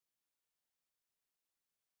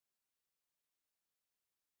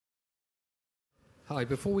Hi,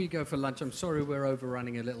 before we go for lunch, I'm sorry we're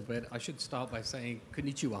overrunning a little bit. I should start by saying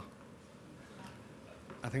konnichiwa.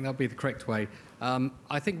 I think that'll be the correct way.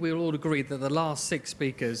 I think we'll all agree that the last 6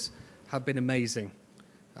 speakers have been amazing.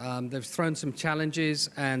 They've thrown some challenges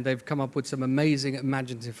and they've come up with some amazing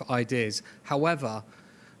imaginative ideas. However,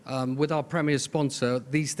 with our premier sponsor,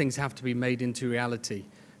 these things have to be made into reality.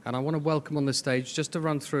 And I want to welcome on the stage, just to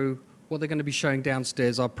run through what they're going to be showing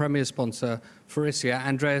downstairs, our premier sponsor, Faurecia,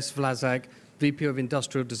 Andreas, Wlasak, VP of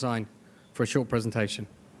Industrial Design, for a short presentation.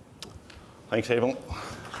 Thanks, Abel.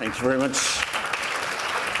 Thanks very much.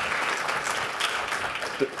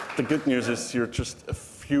 The good news is you're just a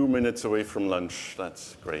few minutes away from lunch.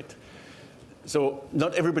 That's great. So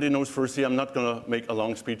not everybody knows Faurecia. I'm not going to make a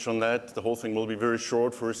long speech on that. The whole thing will be very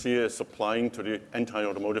short. Faurecia is supplying to the entire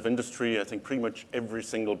automotive industry, I think pretty much every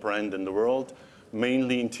single brand in the world,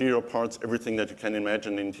 mainly interior parts, everything that you can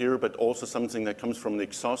imagine interior, but also something that comes from the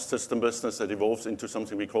exhaust system business that evolves into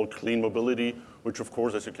something we call clean mobility, which of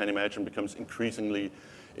course, as you can imagine, becomes increasingly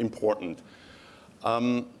important.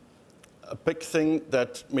 A big thing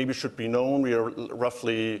that maybe should be known, we are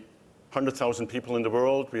roughly 100,000 people in the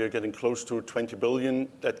world. We are getting close to 20 billion.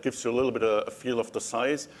 That gives you a little bit of a feel of the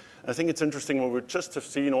size. I think it's interesting what we just have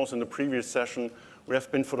seen also in the previous session. We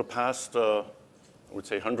have been for the past, I would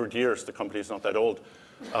say 100 years, the company is not that old.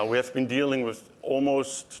 We have been dealing with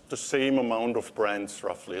almost the same amount of brands,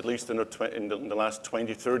 roughly, at least in the last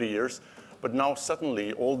 20, 30 years. But now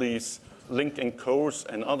suddenly all these Link & Co's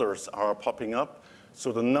and others are popping up.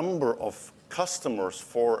 So the number of customers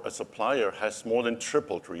for a supplier has more than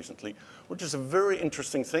tripled recently, which is a very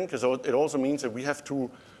interesting thing because it also means that we have to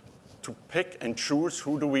pick and choose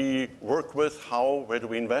who do we work with, how, where do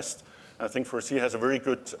we invest. I think Faurecia has a very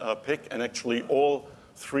good pick, and actually all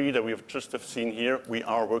 3 that we've just have seen here, we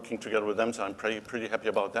are working together with them, so I'm pretty happy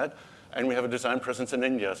about that. And we have a design presence in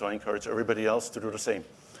India, so I encourage everybody else to do the same.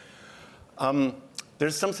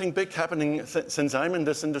 There's something big happening since I'm in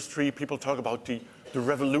this industry. People talk about the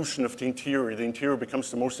revolution of the interior. The interior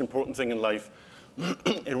becomes the most important thing in life.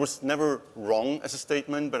 It was never wrong as a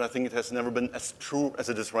statement, but I think it has never been as true as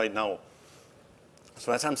it is right now.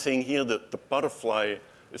 So as I'm saying here, the butterfly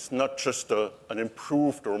is not just an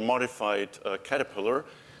improved or modified caterpillar.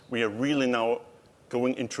 We are really now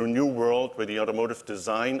going into a new world where the automotive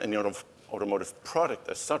design and the automotive product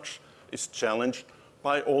as such is challenged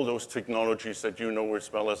by all those technologies that you know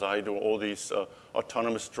as well as I do, all these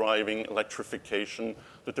autonomous driving, electrification,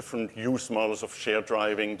 the different use models of shared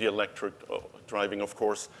driving, the electric driving, of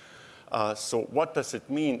course. So what does it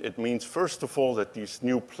mean? It means, first of all, that these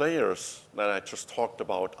new players that I just talked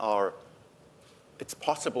about it's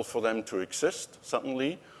possible for them to exist,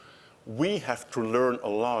 suddenly. We have to learn a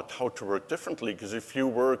lot how to work differently, because if you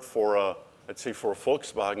work for let's say for a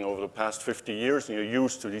Volkswagen over the past 50 years, and you're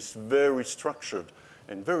used to these very structured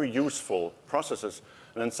and very useful processes,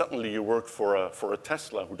 and then suddenly you work for a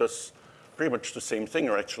Tesla who does pretty much the same thing,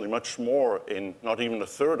 or actually much more in not even a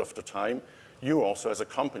third of the time, you also as a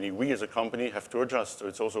company, we as a company have to adjust. So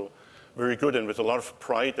it's also very good and with a lot of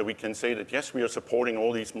pride that we can say that yes, we are supporting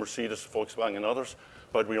all these Mercedes, Volkswagen and others,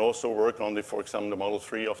 but we also work on for example, the Model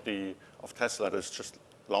 3 of Tesla that's just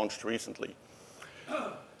launched recently.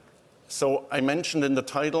 So I mentioned in the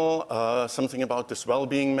title something about this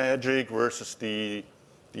well-being magic versus the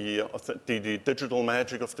digital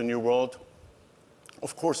magic of the new world.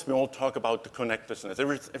 Of course, we all talk about the connectedness.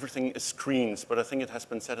 Everything is screens, but I think it has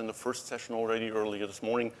been said in the first session already earlier this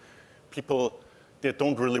morning. People, they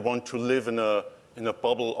don't really want to live in a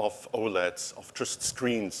bubble of OLEDs, of just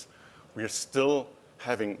screens. We are still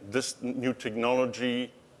having this new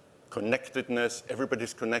technology, connectedness,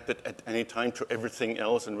 everybody's connected at any time to everything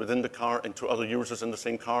else and within the car and to other users in the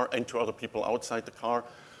same car and to other people outside the car.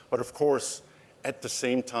 But of course, at the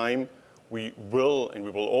same time, we will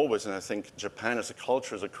always, and I think Japan as a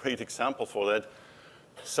culture is a great example for that,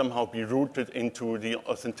 somehow be rooted into the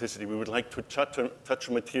authenticity. We would like to touch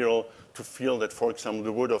a material to feel that, for example,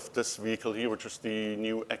 the wood of this vehicle here, which is the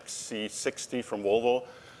new XC60 from Volvo,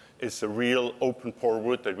 is a real open pore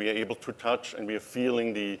wood that we are able to touch, and we are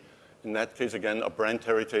feeling in that case, again, a brand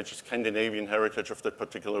heritage, a Scandinavian heritage of that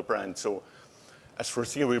particular brand. So as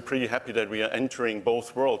Faurecia, we're pretty happy that we are entering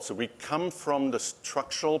both worlds. So we come from the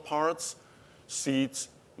structural parts, seats,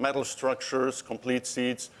 metal structures, complete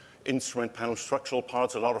seats, instrument panel structural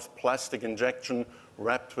parts, a lot of plastic injection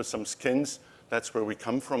wrapped with some skins. That's where we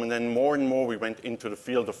come from. And then more and more we went into the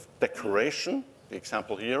field of decoration, the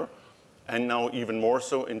example here, and now even more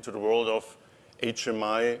so into the world of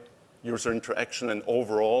HMI, user interaction, and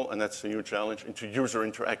overall, and that's a new challenge, into user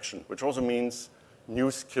interaction, which also means new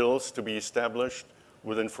skills to be established,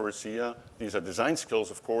 within Faurecia. These are design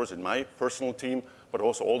skills, of course, in my personal team, but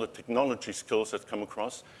also all the technology skills that come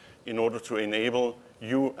across in order to enable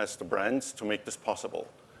you as the brands to make this possible.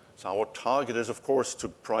 So our target is, of course, to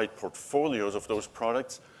provide portfolios of those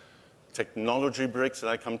products, technology bricks that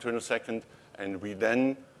I come to in a second, and we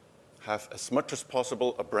then have as much as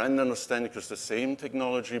possible a brand understanding, because the same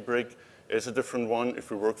technology brick is a different one if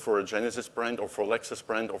we work for a Genesis brand or for a Lexus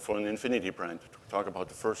brand or for an Infiniti brand, to talk about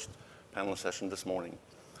the first panel session this morning.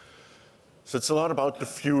 So it's a lot about the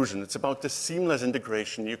fusion. It's about the seamless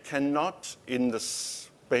integration. You cannot, in the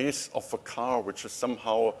space of a car, which is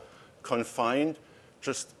somehow confined,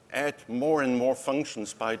 just add more and more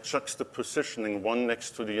functions by juxtapositioning one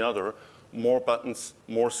next to the other, more buttons,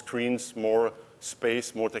 more screens, more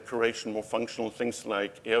space, more decoration, more functional things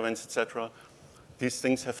like air vents, etc. These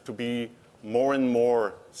things have to be more and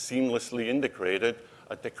more seamlessly integrated.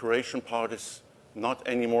 A decoration part is not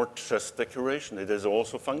anymore just decoration. It is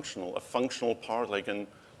also functional. A functional part like an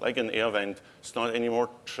air vent is not anymore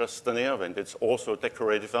just an air vent. It's also a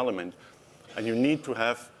decorative element. And you need to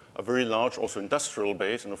have a very large also industrial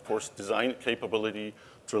base and, of course, design capability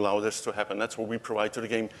to allow this to happen. That's what we provide to the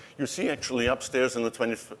game. You see actually upstairs in the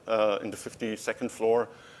 52nd floor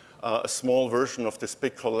a small version of this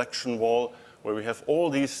big collection wall where we have all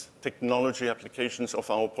these technology applications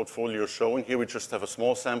of our portfolio shown. Here we just have a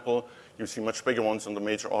small sample. You see much bigger ones on the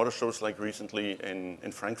major auto shows like recently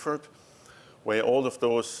in Frankfurt, where all of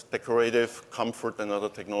those decorative, comfort, and other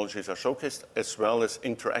technologies are showcased, as well as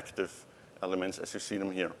interactive elements as you see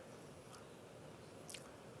them here.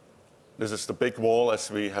 This is the big wall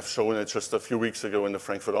as we have shown it just a few weeks ago in the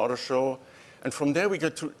Frankfurt Auto Show. And from there we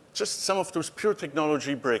get to just some of those pure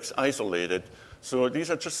technology bricks isolated. So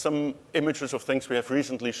these are just some images of things we have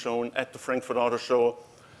recently shown at the Frankfurt Auto Show.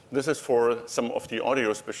 This is for some of the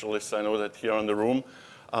audio specialists I know that here in the room.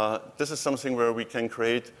 This is something where we can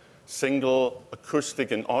create single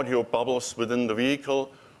acoustic and audio bubbles within the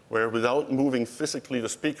vehicle, where without moving physically the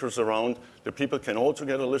speakers around, the people can all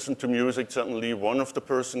together listen to music. Suddenly one of the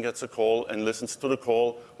person gets a call and listens to the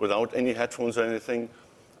call without any headphones or anything,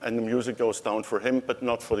 and the music goes down for him, but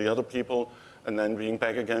not for the other people, and then being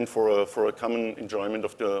back again for a common enjoyment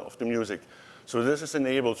of the music. So this is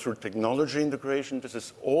enabled through technology integration. This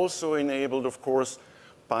is also enabled, of course,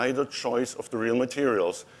 by the choice of the real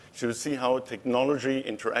materials. So you see how technology,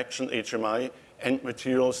 interaction, HMI, and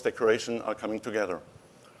materials decoration are coming together.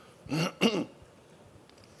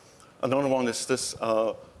 Another one is this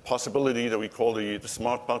possibility that we call the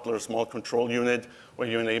smart butler, smart control unit, where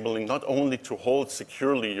you're enabling not only to hold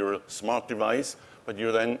securely your smart device, but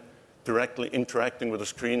you're then directly interacting with a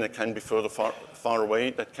screen that can be further far away,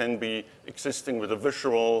 that can be existing with a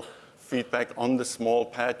visual feedback on the small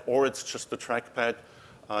pad, or it's just a trackpad,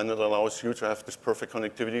 and it allows you to have this perfect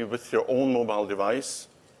connectivity with your own mobile device.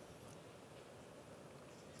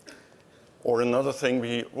 Or another thing,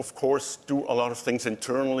 we of course do a lot of things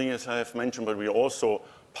internally, as I have mentioned, but we're also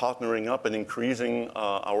partnering up and increasing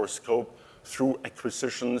our scope through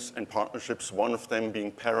acquisitions and partnerships, one of them being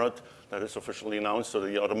Parrot, that is officially announced. So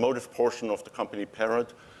the automotive portion of the company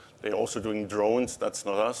Parrot, they're also doing drones, that's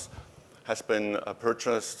not us, has been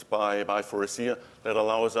purchased by Faurecia. That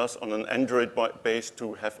allows us on an Android base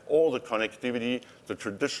to have all the connectivity, the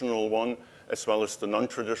traditional one, as well as the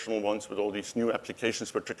non-traditional ones with all these new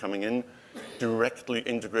applications which are coming in, directly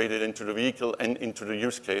integrated into the vehicle and into the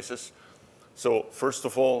use cases. So first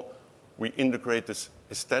of all, we integrate this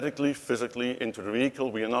aesthetically, physically into the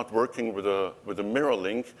vehicle. We are not working with a mirror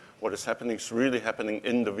link. What is happening is really happening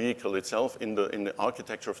in the vehicle itself, in the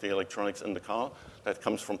architecture of the electronics in the car. That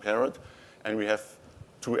comes from Parrot. And we have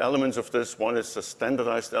two elements of this. One is a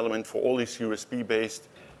standardized element for all these USB-based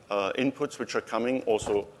inputs which are coming,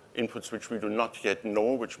 also inputs which we do not yet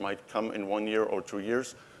know, which might come in 1 year or 2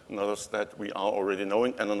 years, and others that we are already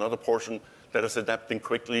knowing, and another portion that is adapting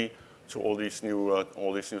quickly to all these new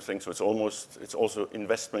things. So it's also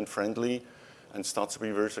investment friendly and starts to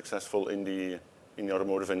be very successful in the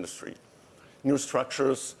automotive industry. New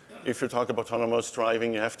structures. If you talk about autonomous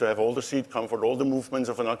driving, you have to have all the seat comfort, all the movements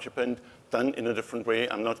of an occupant done in a different way.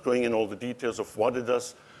 I'm not going in all the details of what it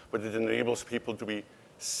does, but it enables people to be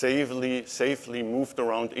safely moved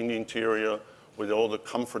around in the interior with all the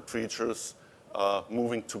comfort features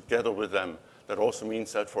moving together with them. That also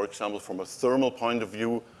means that, for example, from a thermal point of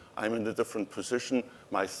view, I'm in a different position.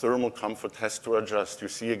 My thermal comfort has to adjust. You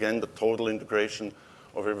see again the total integration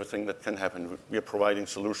of everything that can happen. We are providing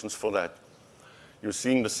solutions for that. You're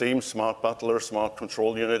seeing the same smart butler, smart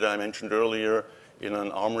control unit I mentioned earlier in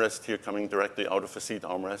an armrest here coming directly out of a seat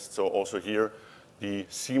armrest. So also here, the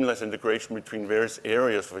seamless integration between various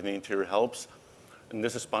areas of the interior helps. And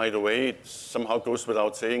this is, by the way, it somehow goes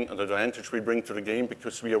without saying, an advantage we bring to the game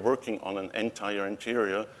because we are working on an entire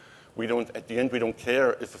interior. At the end, we don't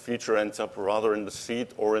care if a feature ends up rather in the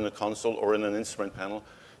seat or in a console or in an instrument panel,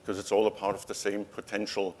 because it's all a part of the same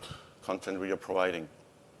potential content we are providing.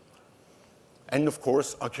 And of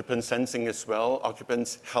course, occupant sensing as well.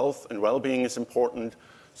 Occupants' health and well-being is important.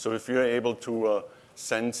 So if you're able to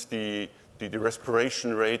sense the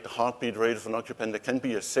respiration rate, the heartbeat rate of an occupant, there can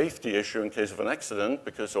be a safety issue in case of an accident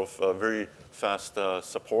because of very fast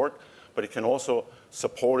support. But it can also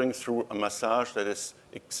supporting through a massage that is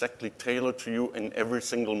exactly tailored to you in every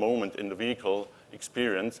single moment in the vehicle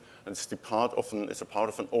experience. And it's a part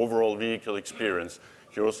of an overall vehicle experience.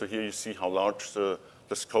 Here you see how large the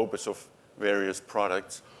scope is of various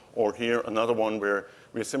products. Or here, another one where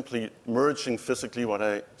we're simply merging physically what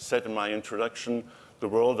I said in my introduction, the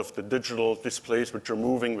world of the digital displays which are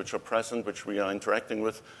moving, which are present, which we are interacting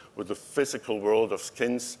with the physical world of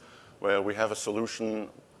skins, where we have a solution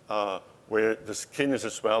where the skin is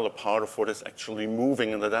as well a part of what is actually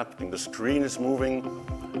moving and adapting. The screen is moving,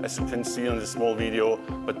 as you can see on this small video,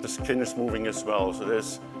 but the skin is moving as well. So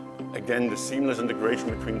there's, again, the seamless integration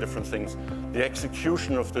between different things. The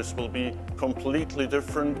execution of this will be completely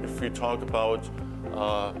different if we talk about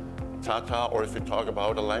Tata, or if we talk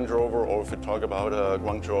about a Land Rover, or if we talk about a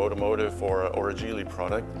Guangzhou Automotive or a Geely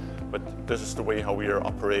product. But this is the way how we are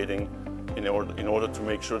operating in order to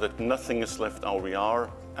make sure that nothing is left out. We are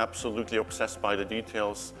absolutely obsessed by the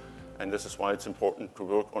details, and this is why it's important to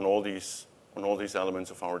work on all these elements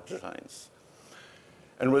of our designs.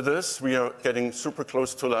 And with this, we are getting super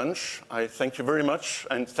close to lunch. I thank you very much,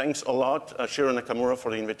 and thanks a lot, Shiro Nakamura, for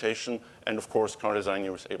the invitation, and of course, Car Design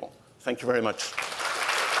News Abel. Thank you very much.